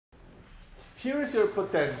here is your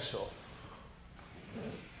potential.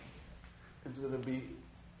 It's going to be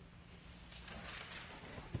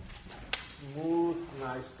smooth,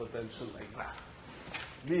 nice potential like that.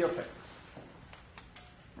 V of x.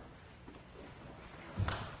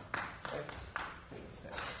 X is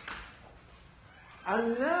x.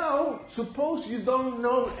 And now, suppose you don't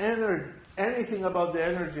know anything about the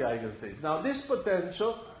energy eigenstates. Now, this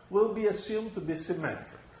potential will be assumed to be symmetric.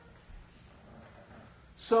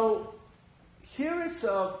 So, here is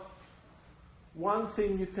one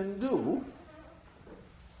thing you can do.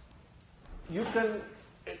 You can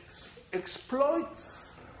exploit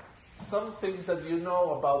some things that you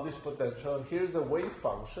know about this potential. And here's the wave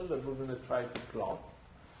function that we're going to try to plot.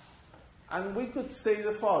 And we could say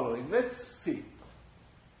the following. Let's see.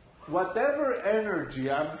 Whatever energy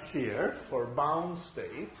I'm here for bound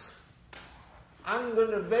states, I'm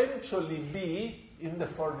going to eventually be in the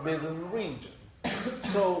forbidden region.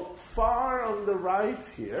 So far on the right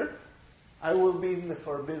here, I will be in the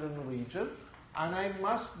forbidden region, and I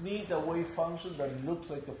must need a wave function that looks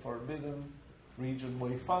like a forbidden region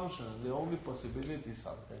wave function. And the only possibility is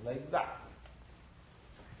something like that.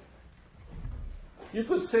 You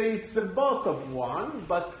could say it's the bottom one,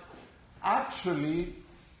 but actually,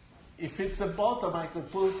 if it's the bottom, I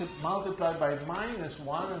could multiply by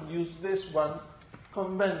 -1 and use this one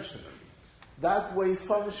conventionally. That wave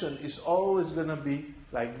function is always going to be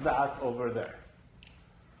like that over there.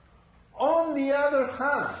 On the other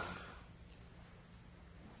hand,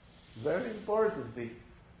 very importantly,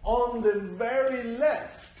 on the very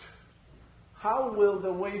left, how will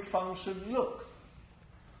the wave function look?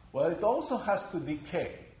 Well, it also has to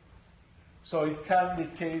decay. So it can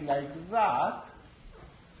decay like that,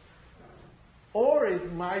 or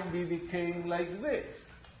it might be decaying like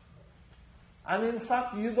this. And in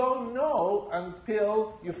fact, you don't know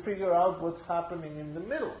until you figure out what's happening in the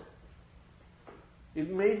middle. It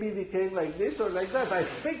may be decaying like this or like that. I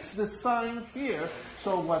fix the sign here,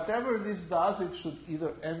 so whatever this does, it should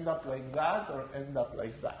either end up like that or end up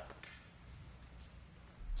like that.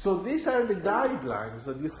 So these are the guidelines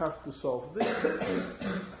that you have to solve this.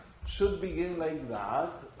 Should begin like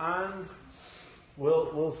that, and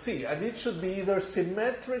we'll see. And it should be either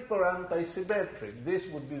symmetric or anti-symmetric. This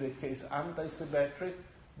would be the case anti-symmetric.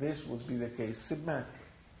 This would be the case symmetric.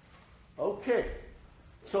 Okay,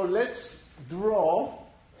 so let's draw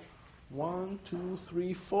 1, 2,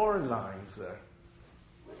 3, 4 lines there.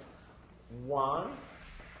 1,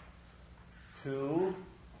 2,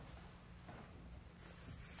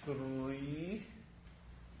 3,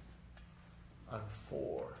 and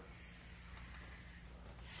 4.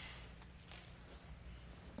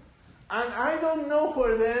 And I don't know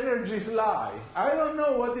where the energies lie. I don't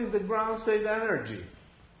know what is the ground state energy.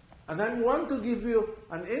 And I want to give you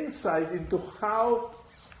an insight into how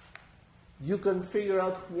you can figure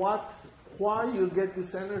out why you get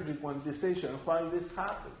this energy quantization, why this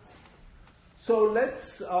happens. So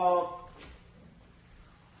let's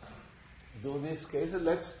do this case.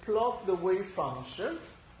 Let's plot the wave function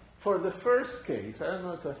for the first case. I don't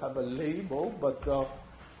know if I have a label, but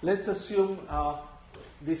let's assume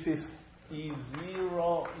this is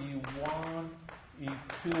E0, E1,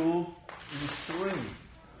 E2, E3.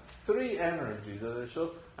 3 energies that I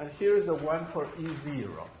show, and here's the one for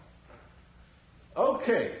E0.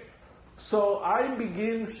 Okay, so I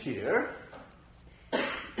begin here.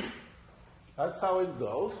 That's how it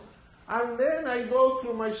goes. And then I go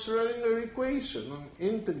through my Schrödinger equation and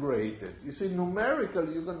integrate it. You see,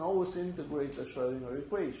 numerically, you can always integrate the Schrödinger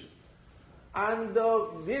equation. And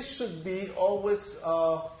this should be always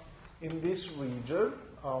in this region.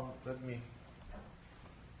 Let me,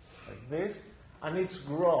 like this. And it's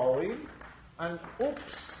growing. And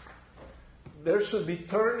oops, there should be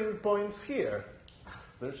turning points here.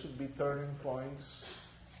 There should be turning points.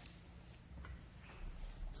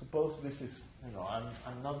 Suppose this is,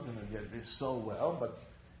 I'm not going to get this so well, but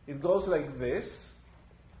it goes like this.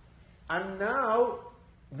 And now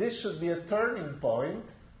this should be a turning point,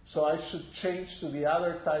 so I should change to the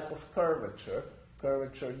other type of curvature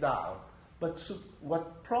down. But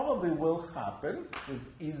what probably will happen with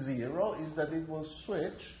E0 is that it will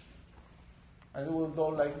switch, and it will go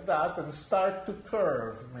like that and start to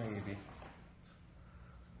curve, maybe.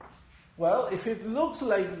 Well, if it looks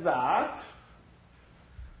like that,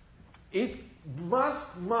 it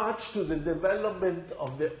must match to the development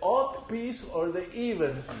of the odd piece or the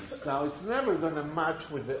even piece. Now, it's never going to match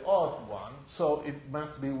with the odd one, so it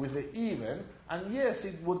must be with the even. And yes,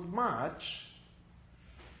 it would match.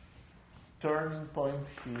 Turning point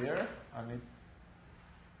here, and it.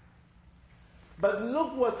 But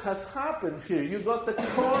look what has happened here. You got the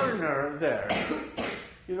corner there.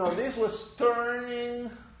 this was turning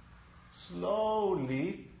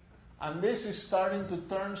slowly, and this is starting to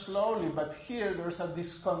turn slowly, but here there's a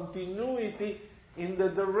discontinuity in the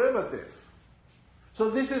derivative. So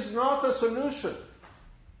this is not a solution.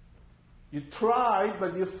 You tried,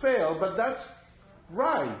 but you failed, but that's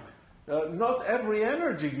right. Not every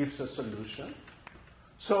energy gives a solution.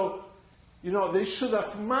 So, they should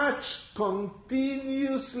have matched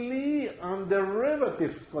continuously and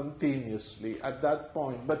derivative continuously at that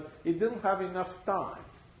point, but it didn't have enough time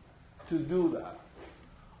to do that.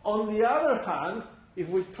 On the other hand, if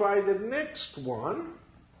we try the next one,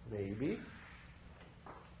 maybe,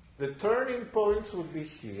 the turning points would be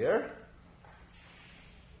here.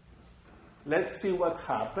 Let's see what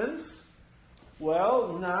happens.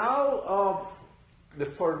 Well, now the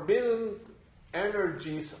forbidden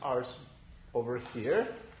energies are over here.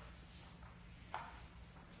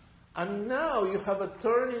 And now you have a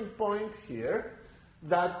turning point here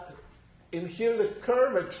that in here the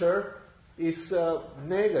curvature is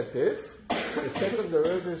negative. The second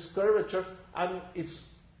derivative is curvature, and it's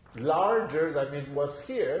larger than it was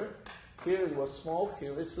here. Here it was small,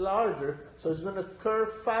 here it's larger. So it's going to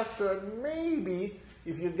curve faster, and maybe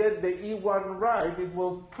if you get the E1 right, it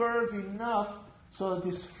will curve enough so it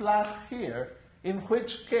is flat here, in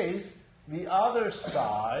which case the other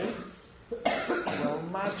side will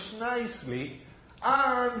match nicely,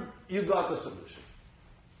 and you got a solution.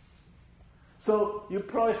 So you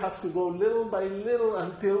probably have to go little by little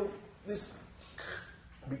until this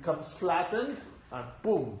becomes flattened, and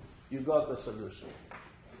boom, you got a solution.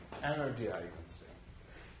 Energy eigenstate.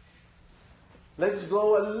 Let's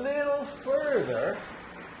go a little further.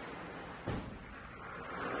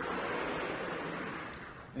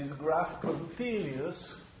 This graph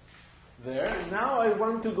continues there. Now I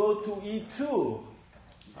want to go to E2.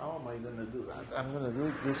 How am I going to do that? I'm going to do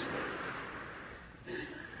it this way.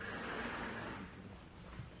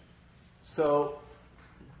 So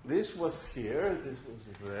this was here, this was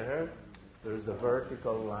there. There's the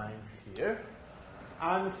vertical line here.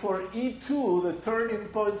 And for E2, the turning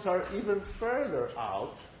points are even further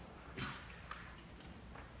out.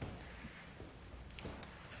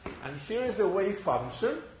 And here is the wave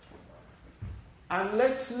function. And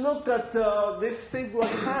let's look at this thing, what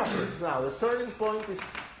happens. Now, the turning point is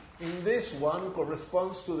in this one,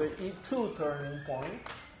 corresponds to the E2 turning point.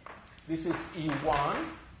 This is E1.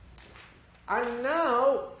 And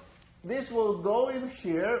now, this will go in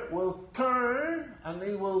here, will turn, and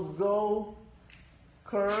it will go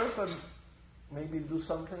curve and maybe do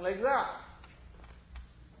something like that.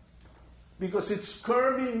 Because it's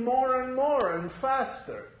curving more and more and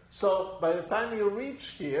faster. So by the time you reach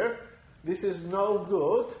here, this is no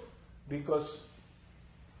good because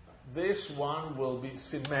this one will be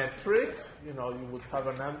symmetric. You would have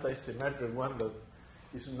an anti-symmetric one that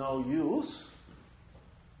is no use.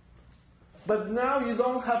 But now you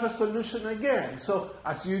don't have a solution again. So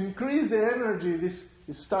as you increase the energy, this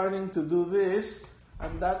is starting to do this,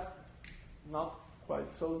 and that not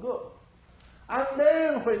quite so good. And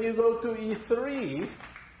then when you go to E3,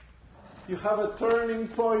 you have a turning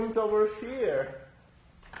point over here.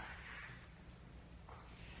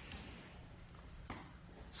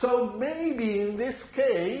 So maybe in this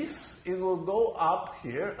case, it will go up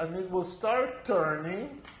here, and it will start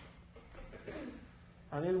turning,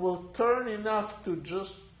 and it will turn enough to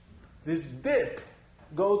just, this dip,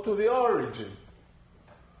 go to the origin.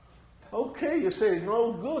 Okay, you say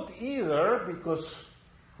no good either, because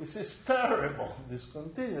this is terrible, this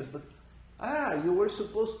continues. But, you were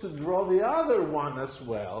supposed to draw the other one as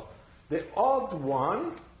well. The odd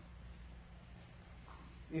one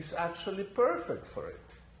is actually perfect for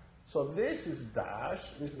it. So this is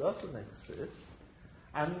dashed, this doesn't exist.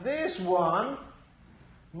 And this one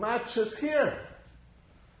matches here.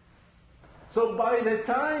 So by the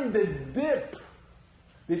time the dip,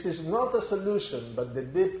 this is not a solution, but the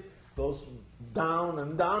dip goes down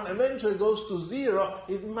and down, eventually goes to 0,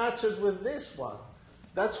 it matches with this one.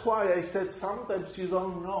 That's why I said sometimes you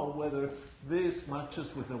don't know whether this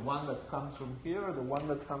matches with the one that comes from here or the one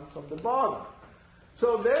that comes from the bottom.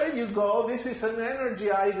 So there you go. This is an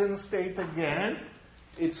energy eigenstate again.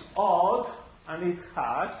 It's odd, and it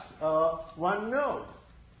has one node.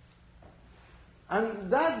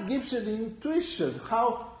 And that gives you the intuition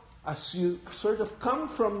how, as you sort of come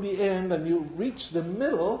from the end and you reach the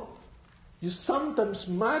middle, you sometimes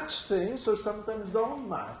match things or sometimes don't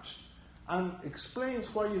match, and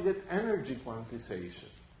explains why you get energy quantization.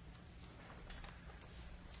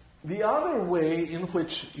 The other way in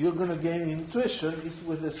which you're going to gain intuition is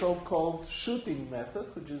with the so-called shooting method,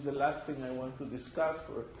 which is the last thing I want to discuss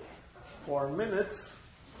for 4 minutes.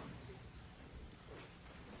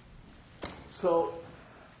 So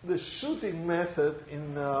the shooting method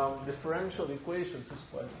in differential equations is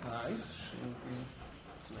quite nice. Shooting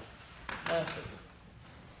method.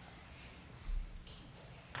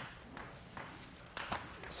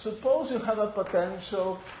 Suppose you have a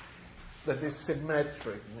potential that is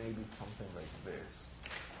symmetric, maybe something like this.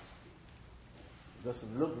 It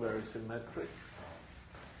doesn't look very symmetric.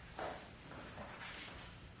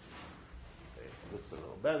 Okay, it looks a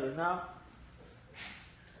little better now.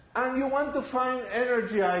 And you want to find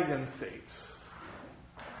energy eigenstates.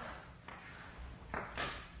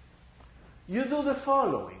 You do the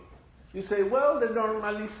following. You say, well, the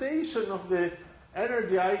normalization of the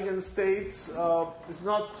energy eigenstates is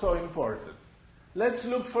not so important. Let's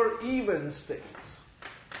look for even states.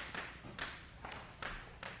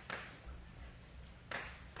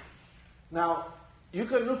 Now, you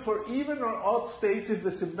can look for even or odd states if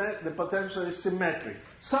the potential is symmetric.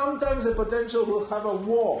 Sometimes the potential will have a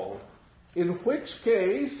wall, in which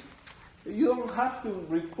case you don't have to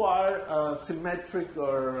require a symmetric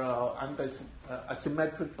or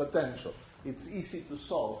asymmetric potential. It's easy to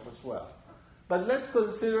solve as well. But let's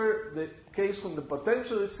consider the case when the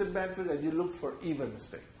potential is symmetric and you look for even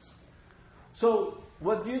states. So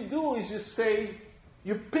what you do is you say,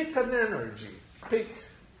 you pick an energy. Pick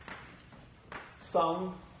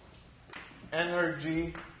some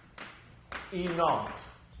energy E naught.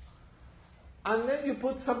 And then you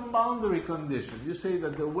put some boundary condition. You say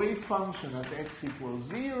that the wave function at x equals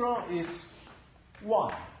 0 is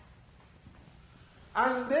 1.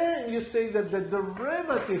 And then you say that the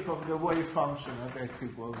derivative of the wave function at x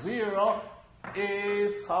equals 0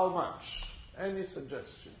 is how much? Any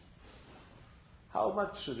suggestion? How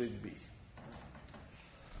much should it be?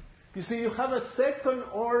 You see, you have a second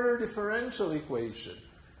order differential equation.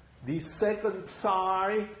 The second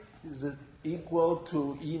psi is equal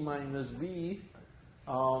to E minus V.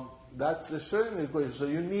 That's the Schrödinger equation. So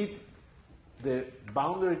you need the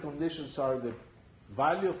boundary conditions are the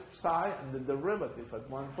value of psi and the derivative at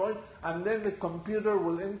one point, and then the computer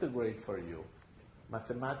will integrate for you.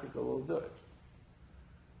 Mathematica will do it.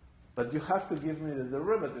 But you have to give me the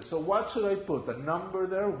derivative. So what should I put? A number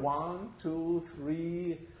there? 1, 2,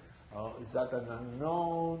 3? Is that an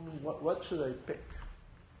unknown? What should I pick?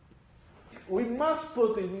 We must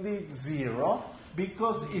put indeed 0,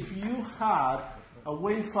 because if you had a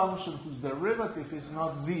wave function whose derivative is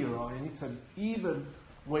not 0 and it's an even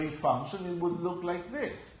wave function, it would look like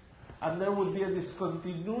this. And there would be a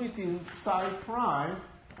discontinuity in psi prime,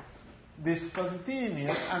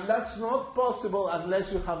 discontinuous, and that's not possible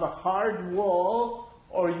unless you have a hard wall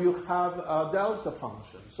or you have a delta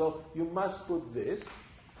function. So you must put this.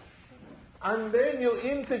 And then you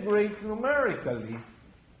integrate numerically.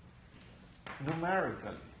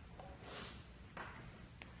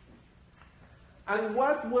 And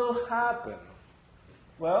what will happen?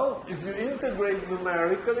 Well, if you integrate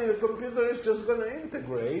numerically, the computer is just going to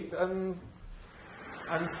integrate and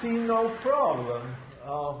see no problem.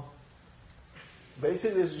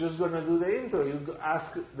 Basically, it's just going to do the integral. You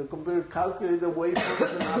ask the computer to calculate the wave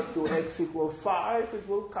function up to x equals 5, it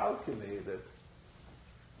will calculate it.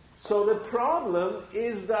 So the problem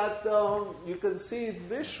is that you can see it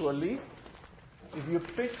visually. If you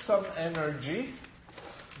pick some energy,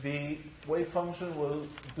 the wave function will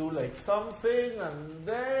do like something, and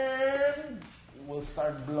then it will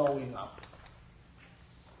start blowing up.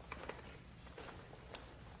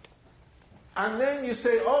 And then you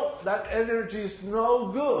say, oh, that energy is no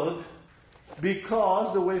good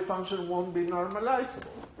because the wave function won't be normalizable.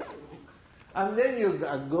 And then you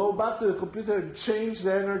go back to the computer and change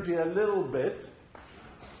the energy a little bit.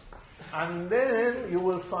 And then you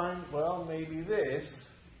will find, well, maybe this.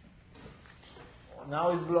 Now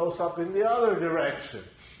it blows up in the other direction.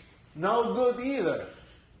 No good either.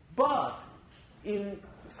 But in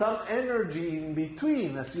some energy in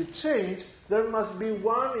between, as you change, there must be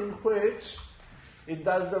one in which it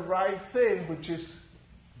does the right thing, which is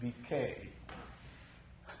decay.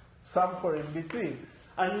 Somewhere in between.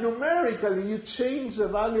 And numerically, you change the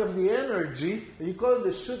value of the energy. You call it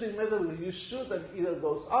the shooting method, where you shoot and it either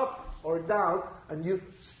goes up or down, and you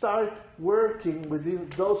start working within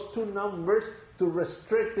those two numbers to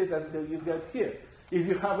restrict it until you get here. If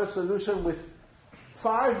you have a solution with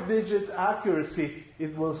 5-digit accuracy,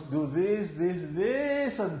 it will do this, this,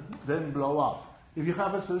 this, and then blow up. If you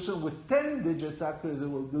have a solution with 10 digits accuracy, it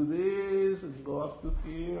will do this and go up to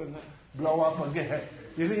here and then blow up again.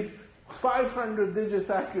 You need 500 digits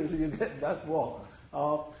accuracy, you get that wall.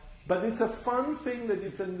 But it's a fun thing that you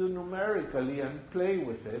can do numerically and play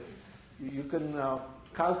with it. You can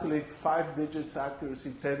calculate 5 digits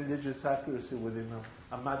accuracy, 10 digits accuracy within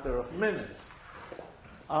a matter of minutes.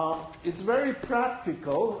 It's very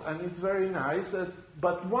practical and it's very nice,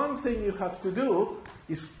 but one thing you have to do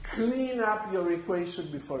is clean up your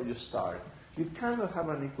equation before you start. You cannot have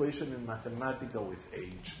an equation in Mathematica with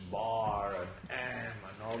h bar and m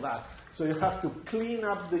and all that. So you have to clean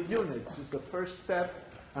up the units. It's the first step,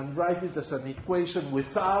 and write it as an equation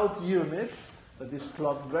without units that is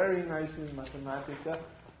plotted very nicely in Mathematica,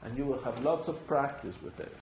 and you will have lots of practice with it.